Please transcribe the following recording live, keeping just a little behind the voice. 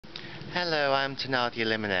Hello, I'm Thenardier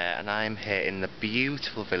Limonaire and I'm here in the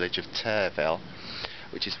beautiful village of Turville,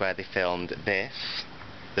 which is where they filmed this,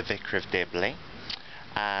 the Vicar of Dibley,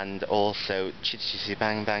 and also Chitty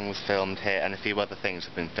Bang Bang was filmed here, and a few other things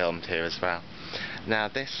have been filmed here as well. Now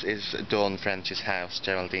this is Dawn French's house,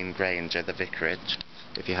 Geraldine Granger, the Vicarage,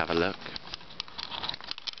 if you have a look.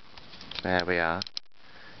 There we are.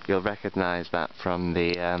 You'll recognise that from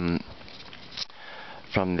the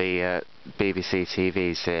BBC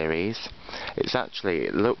TV series.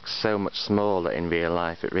 It looks so much smaller in real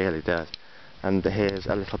life, it really does. And here's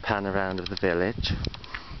a little pan around of the village.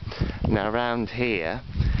 Now around here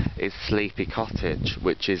is Sleepy Cottage,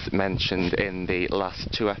 which is mentioned in the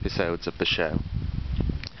last 2 episodes of the show.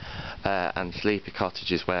 And Sleepy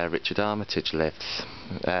Cottage is where Richard Armitage lives.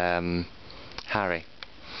 Harry,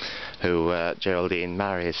 who Geraldine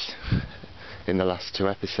marries in the last 2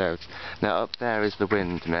 episodes. Now up there is the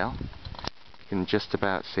windmill. You can just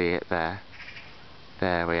about see it there.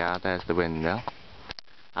 There we are, there's the windmill.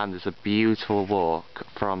 And there's a beautiful walk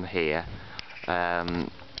from here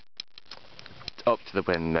up to the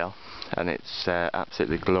windmill, and it's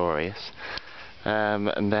absolutely glorious.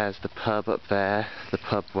 And there's the pub up there, the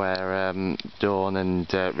pub where Dawn and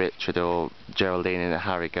Richard, or Geraldine and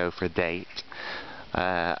Harry, go for a date.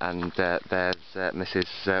 And there's Mrs.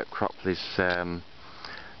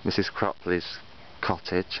 Cropley's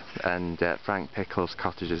cottage, and Frank Pickle's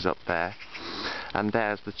cottages up there. And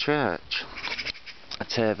there's the church, a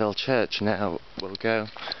Turville church. Now we'll go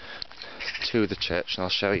to the church and I'll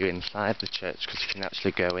show you inside the church, because you can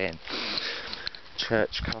actually go in.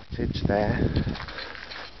 Church cottage there,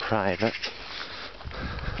 private,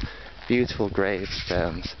 beautiful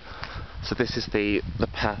gravestones. So this is the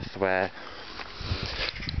path where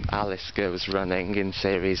Alice goes running in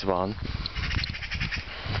series 1.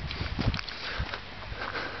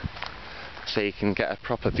 So you can get a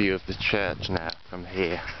proper view of the church now from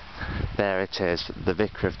here. There it is, the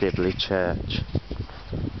Vicar of Dibley Church.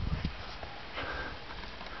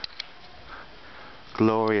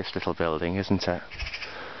 Glorious little building, isn't it?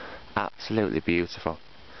 Absolutely beautiful.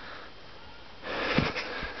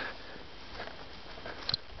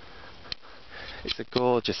 It's a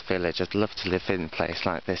gorgeous village. I'd love to live in a place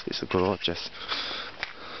like this. It's gorgeous.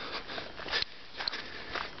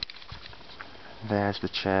 There's the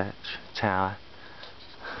church tower.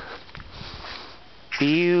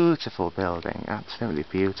 Beautiful building, absolutely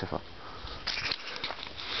beautiful.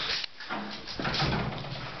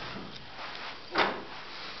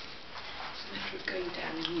 It's going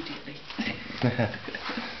down immediately.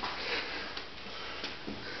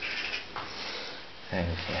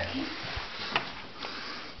 Thank you.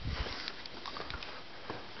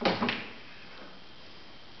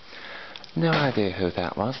 No idea who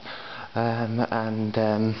that was.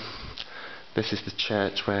 This is the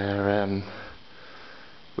church where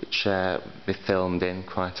which they filmed in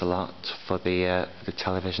quite a lot for the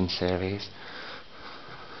television series.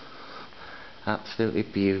 Absolutely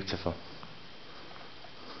beautiful.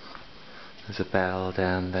 There's a bell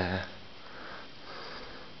down there.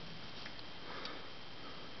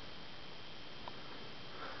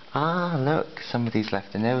 Ah, look, somebody's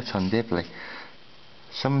left a note on Dibley.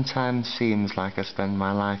 Sometimes seems like I spend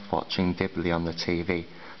my life watching Dibley on the TV.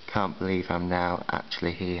 Can't believe I'm now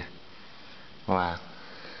actually here. Wow.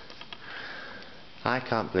 I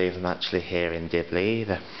can't believe I'm actually here in Dibley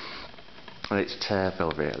either. Well, it's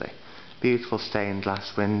Turville really. Beautiful stained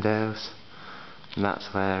glass windows. And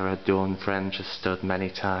that's where Dawn French has stood many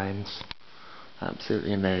times.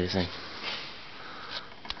 Absolutely amazing.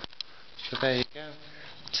 So there you go.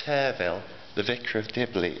 Turville, the Vicar of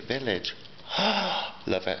Dibley village.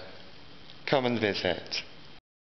 Love it. Come and visit.